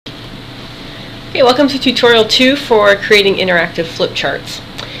Okay, welcome to tutorial 2 for creating interactive flip charts.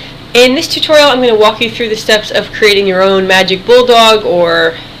 In this tutorial I'm going to walk you through the steps of creating your own magic bulldog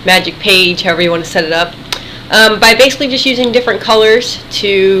or magic page, however you want to set it up, by basically just using different colors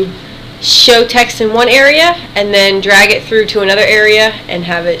to show text in one area and then drag it through to another area and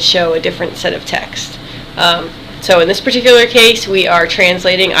have it show a different set of text. So in this particular case we are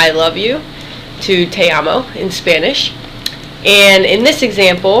translating I love you to te amo in Spanish. And in this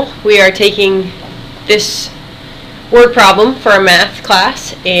example, we are taking this word problem for our math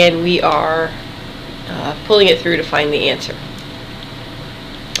class and we are pulling it through to find the answer.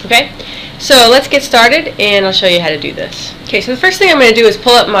 Okay, so let's get started and I'll show you how to do this. Okay, so the first thing I'm going to do is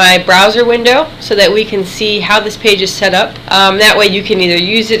pull up my browser window so that we can see how this page is set up. That way you can either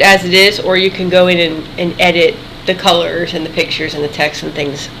use it as it is or you can go in and edit the colors and the pictures and the text and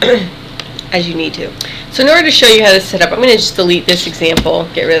things as you need to. So in order to show you how this is set up, I'm going to just delete this example,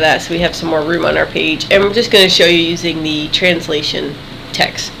 get rid of that so we have some more room on our page, and I'm just going to show you using the translation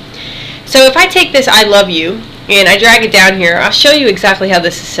text. So if I take this I love you and I drag it down here, I'll show you exactly how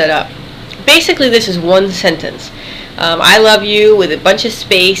this is set up. Basically this is one sentence. I love you with a bunch of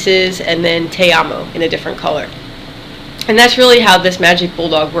spaces and then te amo in a different color. And that's really how this magic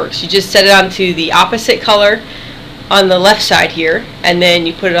bulldog works. You just set it onto the opposite color on the left side here, and then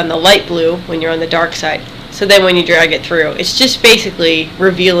you put it on the light blue when you're on the dark side. So then when you drag it through, it's just basically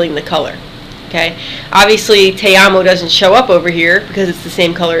revealing the color. Okay, obviously te amo doesn't show up over here because it's the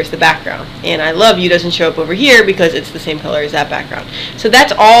same color as the background, and I love you doesn't show up over here because it's the same color as that background. So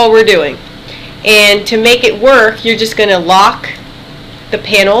that's all we're doing. And to make it work, you're just going to lock the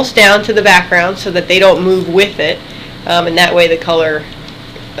panels down to the background so that they don't move with it, and that way the color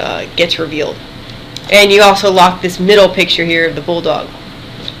gets revealed. And you also lock this middle picture here of the bulldog.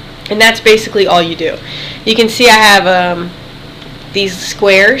 And that's basically all you do. You can see I have these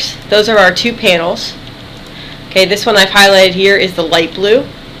squares. Those are our two panels. Okay, this one I've highlighted here is the light blue,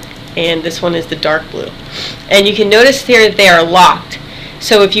 and this one is the dark blue. And you can notice here that they are locked.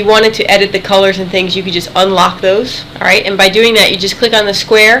 So if you wanted to edit the colors and things, you could just unlock those. Alright, and by doing that, you just click on the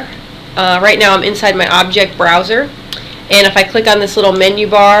square. Right now I'm inside my object browser. And if I click on this little menu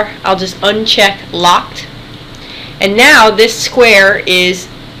bar, I'll just uncheck locked. And now this square is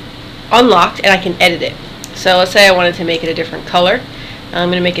unlocked and I can edit it. So let's say I wanted to make it a different color. I'm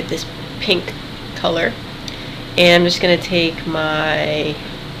going to make it this pink color. And I'm just going to take my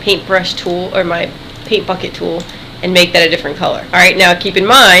paintbrush tool or my paint bucket tool and make that a different color. Alright, now keep in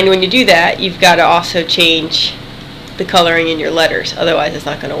mind when you do that, you've got to also change the coloring in your letters. Otherwise it's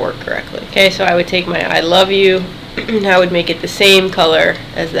not going to work correctly. Okay, so I would take my I love you. I would make it the same color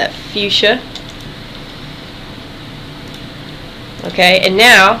as that fuchsia. Okay, and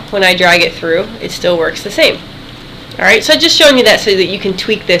now when I drag it through, it still works the same. Alright, so I'm just showing you that so that you can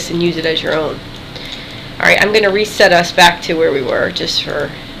tweak this and use it as your own. Alright, I'm going to reset us back to where we were just for...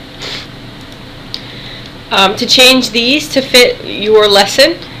 to change these to fit your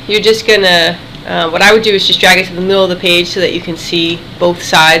lesson, you're just going to... what I would do is just drag it to the middle of the page so that you can see both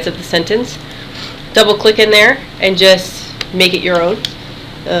sides of the sentence. Double click in there and just make it your own.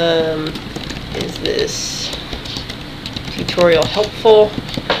 Is this tutorial helpful?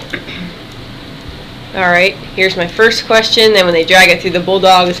 Alright, here's my first question. Then when they drag it through the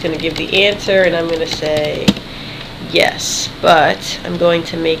bulldog, it's going to give the answer, and I'm going to say yes. But I'm going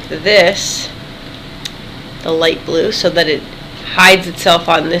to make this the light blue so that it hides itself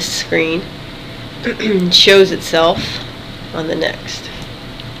on this screen and shows itself on the next.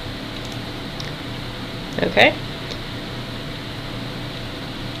 Okay,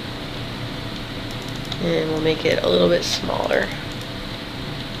 and we'll make it a little bit smaller.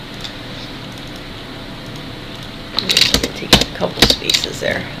 I'm just going to take a couple spaces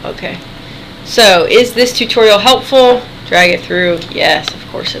there. Okay, so is this tutorial helpful? Drag it through. Yes, of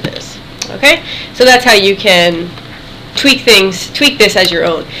course it is. Okay, so that's how you can tweak this as your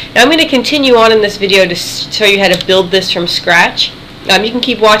own. Now I'm going to continue on in this video to show you how to build this from scratch. You can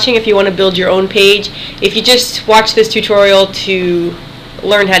keep watching if you want to build your own page. If you just watch this tutorial to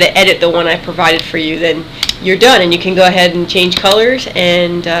learn how to edit the one I provided for you, then you're done and you can go ahead and change colors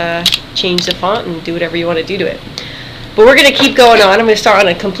and change the font and do whatever you want to do to it. But we're going to keep going on. I'm going to start on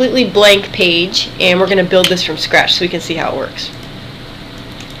a completely blank page and we're going to build this from scratch so we can see how it works.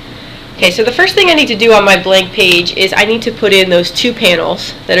 Okay, so the first thing I need to do on my blank page is I need to put in those two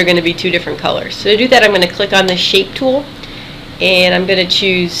panels that are going to be two different colors. So to do that I'm going to click on the shape tool and I'm going to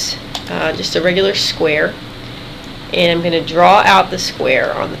choose just a regular square, and I'm going to draw out the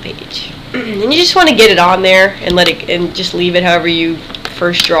square on the page. And you just want to get it on there and let it, and just leave it however you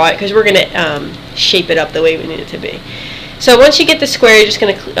first draw it, because we're going to shape it up the way we need it to be. So once you get the square, you're just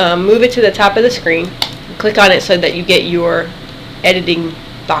going to move it to the top of the screen. Click on it so that you get your editing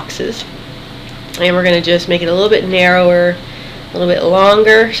boxes. And we're going to just make it a little bit narrower, a little bit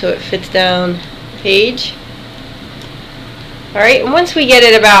longer so it fits down the page. Alright, and once we get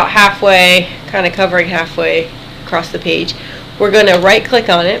it about halfway, kind of covering halfway across the page, we're going to right click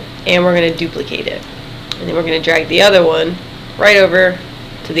on it and we're going to duplicate it. And then we're going to drag the other one right over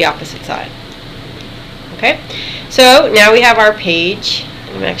to the opposite side. Okay, so now we have our page.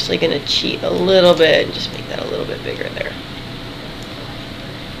 I'm actually going to cheat a little bit and just make that a little bit bigger there.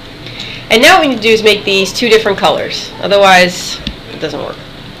 And now what we need to do is make these two different colors, otherwise it doesn't work.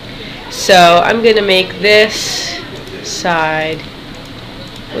 So I'm going to make this side,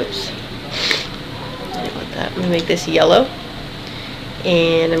 whoops, I don't want that. I'm going to make this yellow,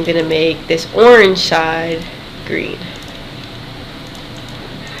 and I'm going to make this orange side green.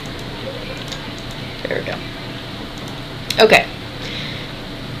 There we go. Okay.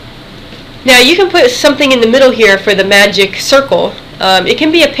 Now you can put something in the middle here for the magic circle. It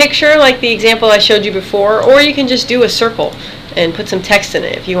can be a picture like the example I showed you before, or you can just do a circle and put some text in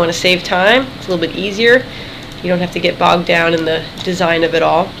it. If you want to save time, it's a little bit easier. You don't have to get bogged down in the design of it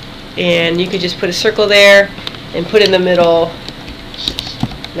all. And you could just put a circle there and put in the middle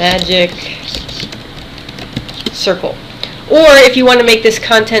magic circle. Or if you want to make this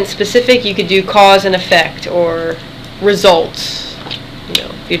content specific, you could do cause and effect or results. You know,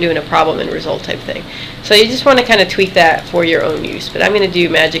 if you're doing a problem and result type thing. So you just want to kind of tweak that for your own use. But I'm going to do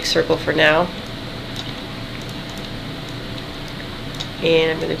magic circle for now.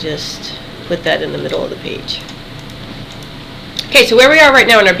 And I'm going to just put that in the middle of the page. Okay, so where we are right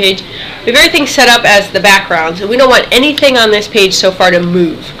now on our page, we have everything set up as the background. So we don't want anything on this page so far to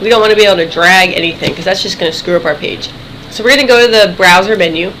move. We don't want to be able to drag anything because that's just going to screw up our page. So we're going to go to the browser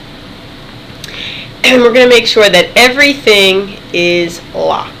menu. And we're going to make sure that everything is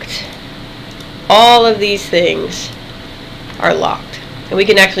locked. All of these things are locked. And we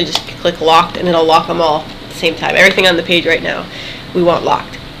can actually just click locked and it'll lock them all at the same time. Everything on the page right now we want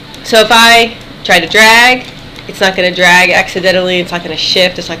locked. So if I try to drag, it's not going to drag accidentally, it's not going to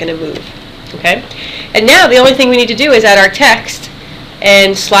shift, it's not going to move. Okay? And now the only thing we need to do is add our text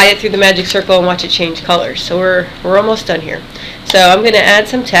and slide it through the magic circle and watch it change colors. So we're almost done here. So I'm going to add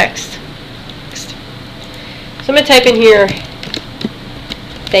some text. So I'm going to type in here,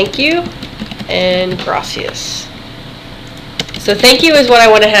 thank you and gracias. So thank you is what I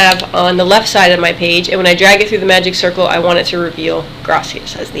want to have on the left side of my page, and when I drag it through the magic circle, I want it to reveal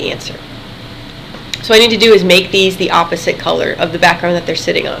gracias as the answer. So what I need to do is make these the opposite color of the background that they're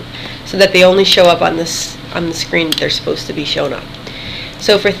sitting on, so that they only show up on the screen that they're supposed to be shown on.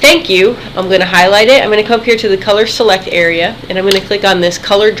 So for thank you, I'm going to highlight it. I'm going to come up here to the color select area, and I'm going to click on this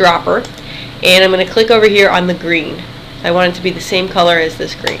color dropper, and I'm going to click over here on the green. I want it to be the same color as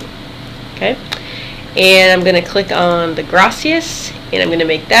this green. Okay? And I'm going to click on the gracias, and I'm going to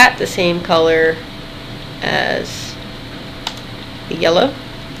make that the same color as the yellow.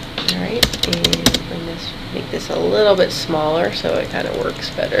 Alright, and make this a little bit smaller so it kind of works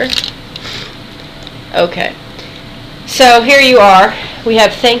better. Okay, so here you are. We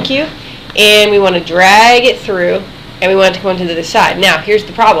have thank you, and we want to drag it through, and we want it to go into the other side. Now, here's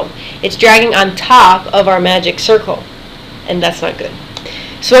the problem. It's dragging on top of our magic circle, and that's not good.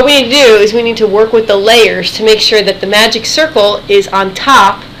 So what we need to do is we need to work with the layers to make sure that the magic circle is on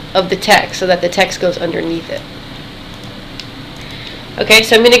top of the text so that the text goes underneath it. Okay,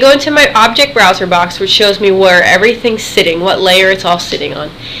 so I'm going to go into my object browser box, which shows me where everything's sitting, what layer it's all sitting on.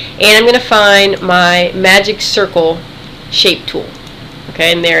 And I'm going to find my magic circle shape tool.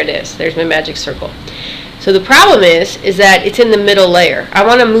 Okay, and there it is. There's my magic circle. So the problem is that it's in the middle layer. I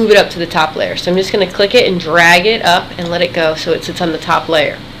want to move it up to the top layer. So I'm just going to click it and drag it up and let it go so it sits on the top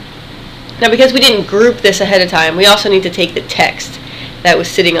layer. Now because we didn't group this ahead of time, we also need to take the text that was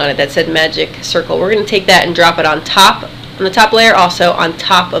sitting on it that said magic circle. We're going to take that and drop it on the top layer, also on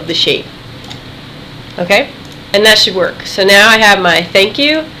top of the shape. Okay? And that should work. So now I have my thank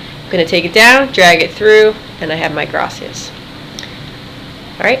you. I'm going to take it down, drag it through, and I have my gracias.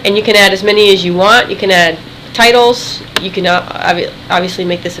 Alright, and you can add as many as you want. You can add titles. You can obviously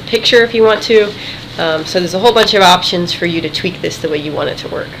make this a picture if you want to. So there's a whole bunch of options for you to tweak this the way you want it to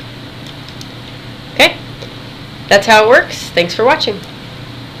work. Okay? That's how it works. Thanks for watching.